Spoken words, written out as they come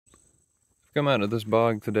Come out of this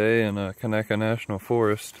bog today in Untitled National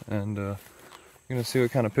Forest, and we're gonna see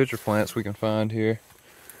what kind of pitcher plants we can find here.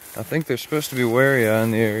 I think there's supposed to be warea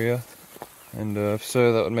in the area, and if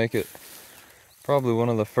so, that would make it probably one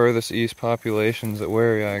of the furthest east populations that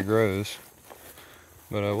warea grows.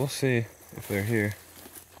 But we'll see if they're here.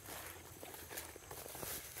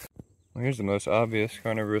 Well, here's the most obvious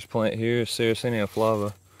carnivorous plant here, SARRACENIA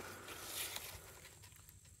FLAVA.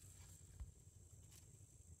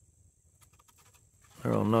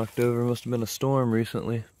 They're all knocked over. Must have been a storm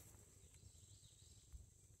recently.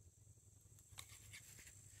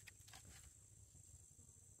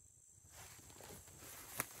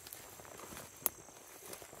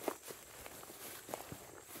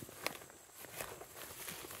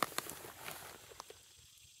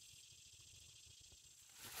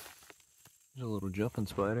 There's a little jumping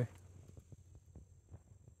spider.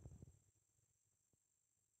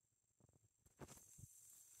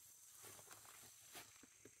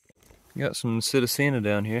 Got some Untitled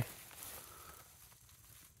down here.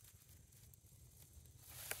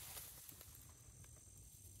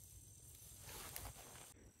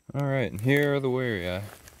 Alright, and here are the warea.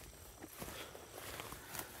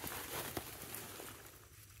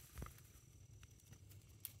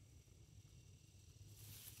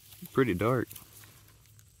 Pretty dark.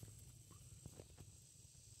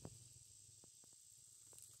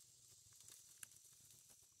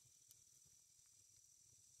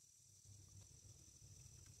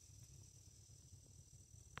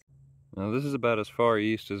 Now this is about as far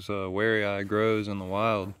east as warea grows in the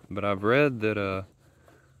wild, but I've read that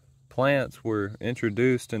plants were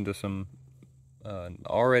introduced into some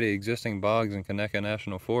already existing bogs in Untitled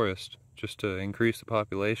National Forest just to increase the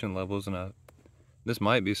population levels, and this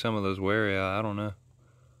might be some of those warea, I don't know.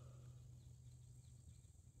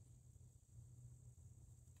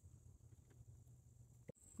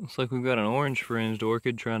 Looks like we've got an orange fringed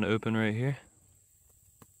orchid trying to open right here.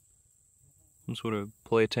 Some sort of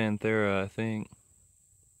Platanthera, I think.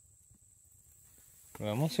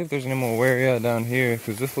 Well, I'm gonna see if there's any more warea down here,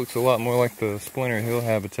 because this looks a lot more like the Splinter Hill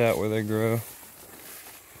habitat where they grow.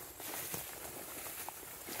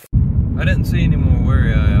 I didn't see any more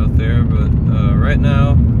warea out there, but right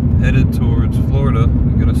now, headed towards Florida.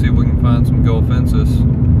 I'm gonna see if we can find some Gulfensis.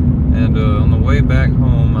 And on the way back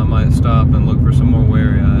home, I might stop and look for some more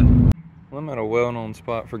warea. Well, I'm at a well-known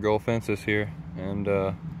spot for Gulfensis here,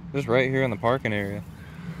 and just right here in the parking area.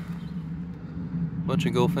 Bunch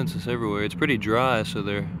of Gulfensis everywhere. It's pretty dry, so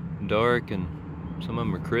they're dark and some of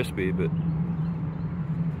them are crispy, but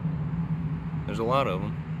there's a lot of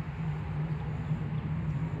them.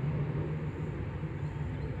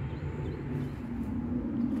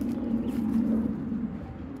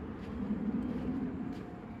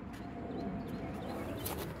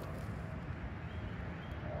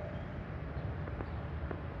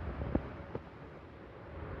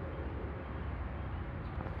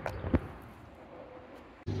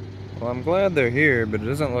 Well, I'm glad they're here, but it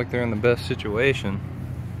doesn't look like they're in the best situation.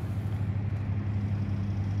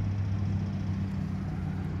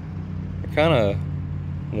 They're kind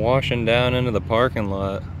of washing down into the parking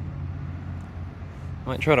lot.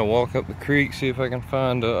 Might try to walk up the creek, see if I can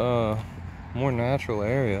find a more natural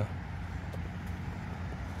area.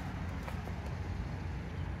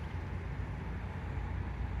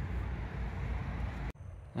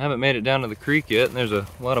 I haven't made it down to the creek yet, and there's a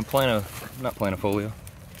lot of planifolia.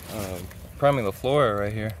 Primula flora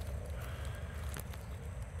right here,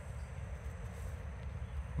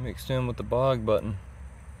 mixed in with the bog button.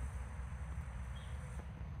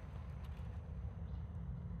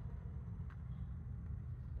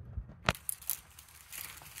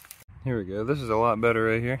 Here we go. This is a lot better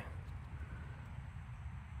right here.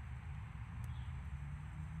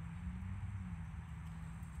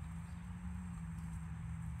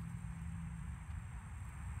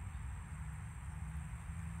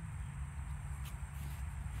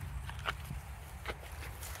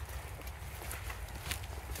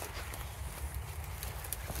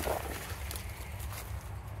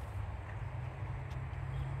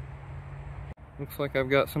 Looks like I've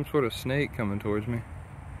got some sort of snake coming towards me.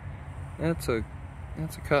 That's a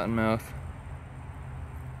cottonmouth.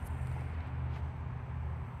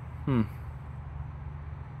 So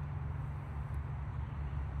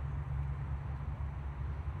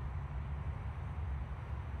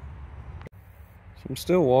I'm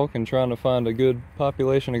still walking, trying to find a good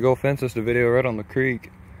population of Gulfensis to video right on the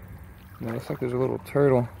creek. And it looks like there's a little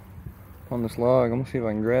turtle on this log. I'm gonna see if I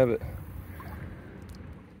can grab it.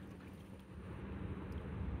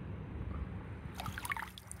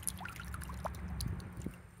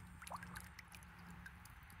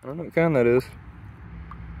 I don't know what kind that is.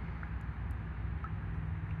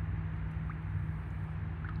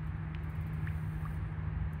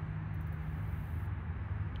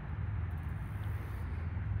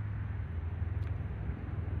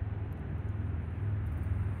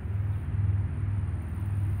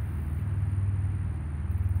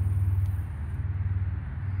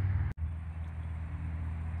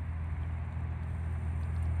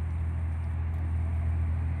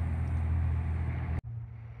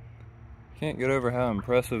 Can't get over how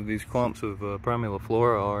impressive these clumps of Primula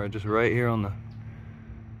flora are, just right here on the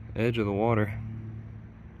edge of the water.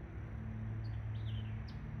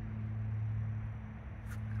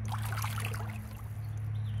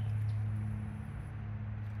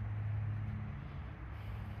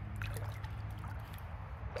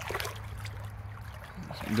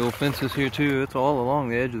 Some gold fences here too. It's all along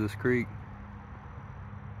the edge of this creek.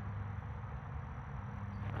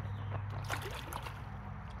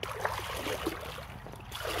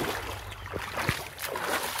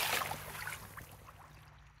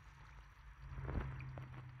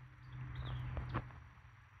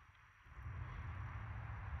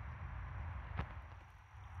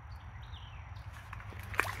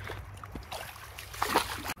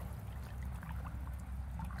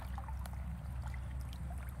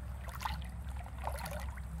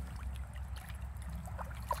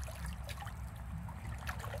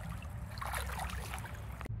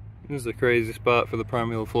 This is a crazy spot for the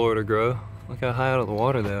Primula flora to grow. Look how high out of the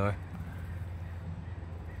water they are.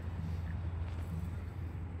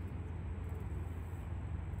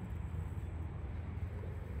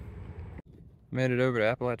 Made it over to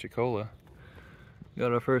Apalachicola.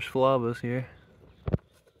 Got our first FLAVAs here.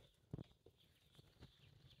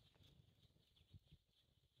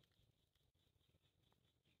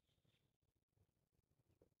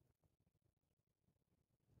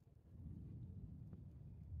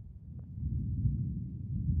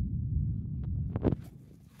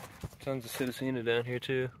 Tons of SARRACENIA down here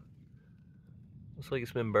too. Looks like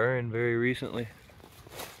it's been burned very recently.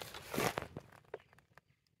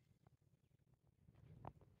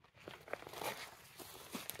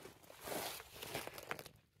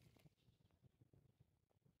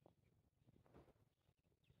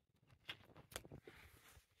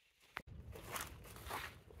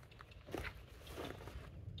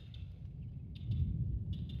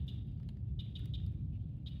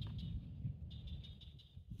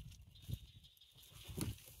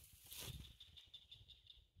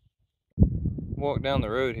 Walk down the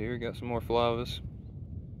road here, got some more FLAVAs.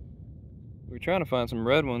 We're trying to find some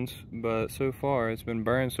red ones, but so far it's been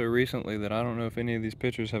burned so recently that I don't know if any of these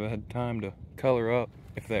pictures have had time to color up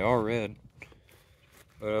if they are red.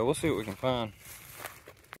 But we'll see what we can find.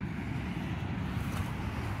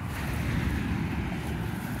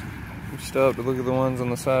 We stopped to look at the ones on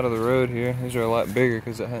the side of the road here. These are a lot bigger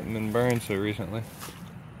because they hadn't been burned so recently.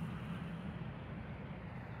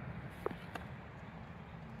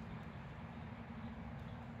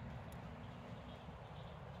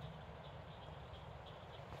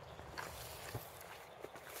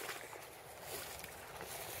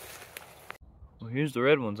 Well, here's the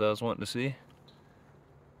red ones I was wanting to see.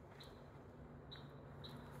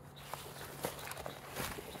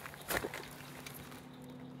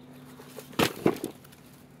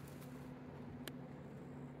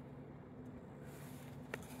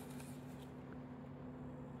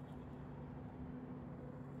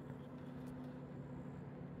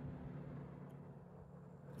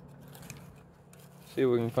 See if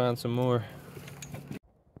we can find some more.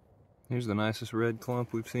 Here's the nicest red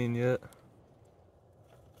clump we've seen yet.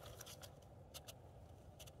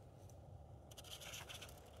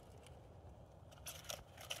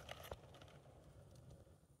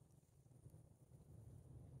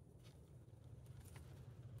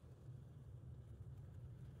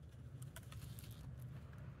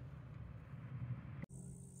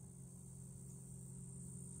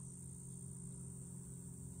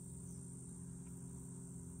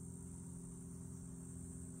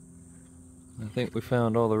 I think we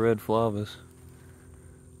found all the red FLAVAs.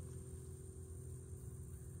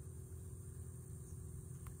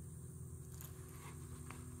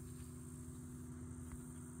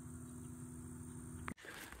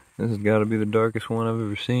 This has got to be the darkest one I've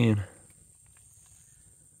ever seen.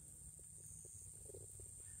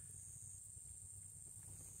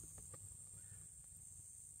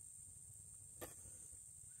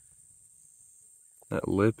 That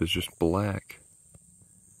lip is just black.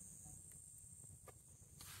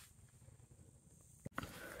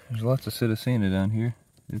 There's lots of SARRACENIA down here.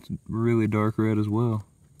 It's really dark red as well.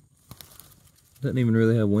 Doesn't even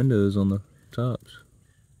really have windows on the tops.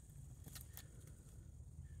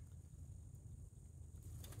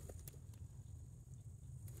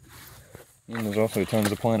 And there's also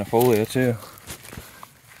tons of planifolia too.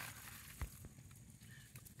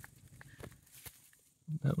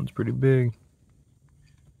 That one's pretty big.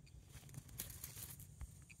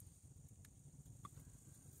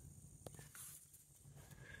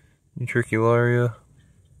 UTRICULARIA,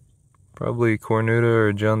 probably CORNUTA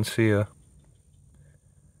or UTICULARIA.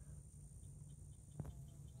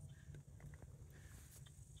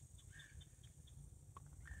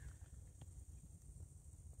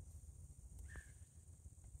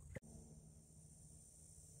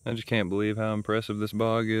 I just can't believe how impressive this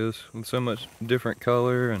bog is with so much different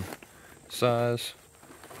color and size.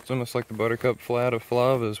 It's almost like the buttercup flat of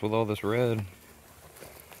FLAVAs with all this red.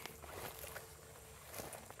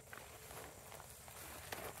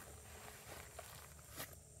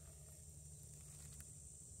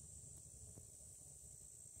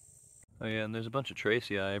 Oh yeah, and there's a bunch of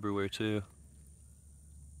tracei everywhere too.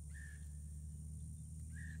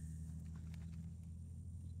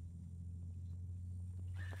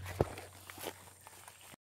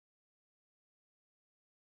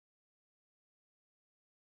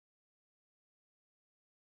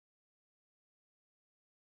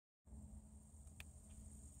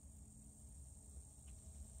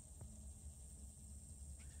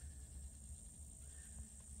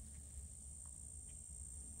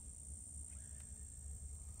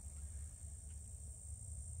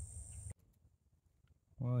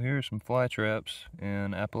 Well, here are some flytraps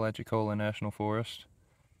in Apalachicola National Forest.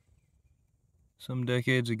 Some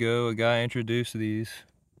decades ago, a guy introduced these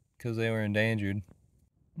because they were endangered.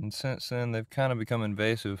 And since then, they've kind of become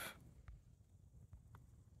invasive.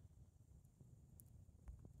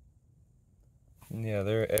 And yeah,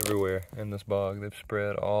 they're everywhere in this bog. They've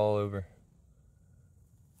spread all over.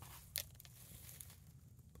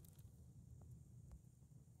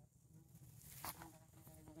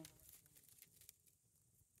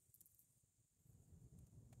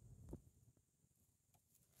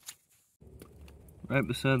 Right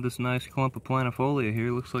beside this nice clump of planifolia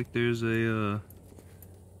here, looks like there's a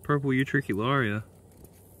purple UTRICULARIA.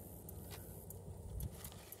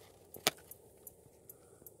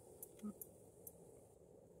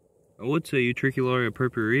 I would say UTRICULARIA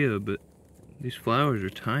purpurea, but these flowers are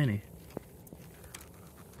tiny.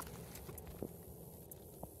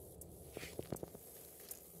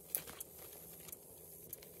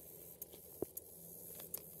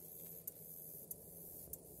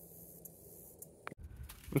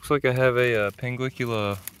 Looks like I have a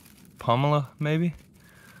PINGUICULA pomela, maybe?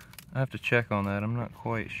 I have to check on that, I'm not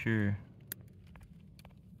quite sure.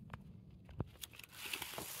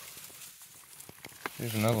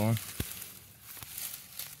 Here's another one.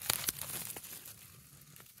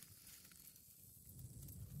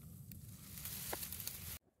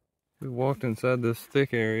 We walked inside this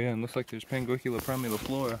thick area and looks like there's PINGUICULA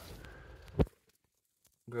primuliflora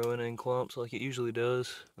growing in clumps like it usually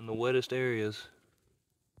does in the wettest areas.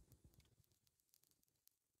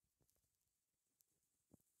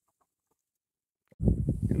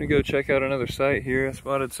 Gonna go check out another site here. I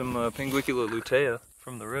spotted some PINGUICULA LUTEA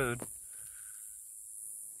from the road.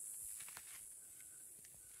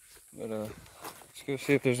 But let's go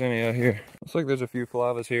see if there's any out here. Looks like there's a few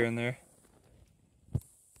FLAVAs here and there.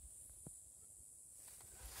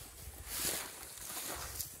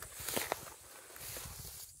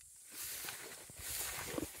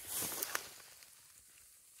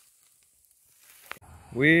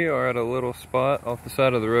 We are at a little spot off the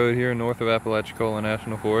side of the road here north of Apalachicola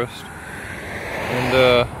National Forest.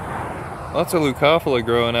 And lots of LEUCOPHYLLA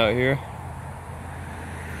growing out here.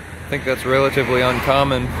 I think that's relatively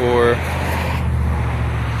uncommon for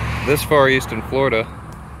this far east in Florida.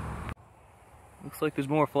 Looks like there's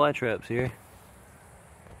more flytraps here.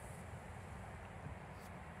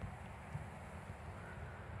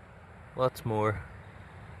 Lots more.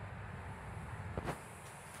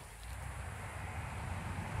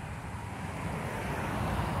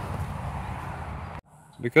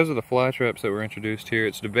 Because of the flytraps that were introduced here,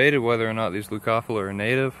 it's debated whether or not these LEUCOPHYLLA are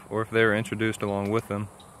native or if they were introduced along with them.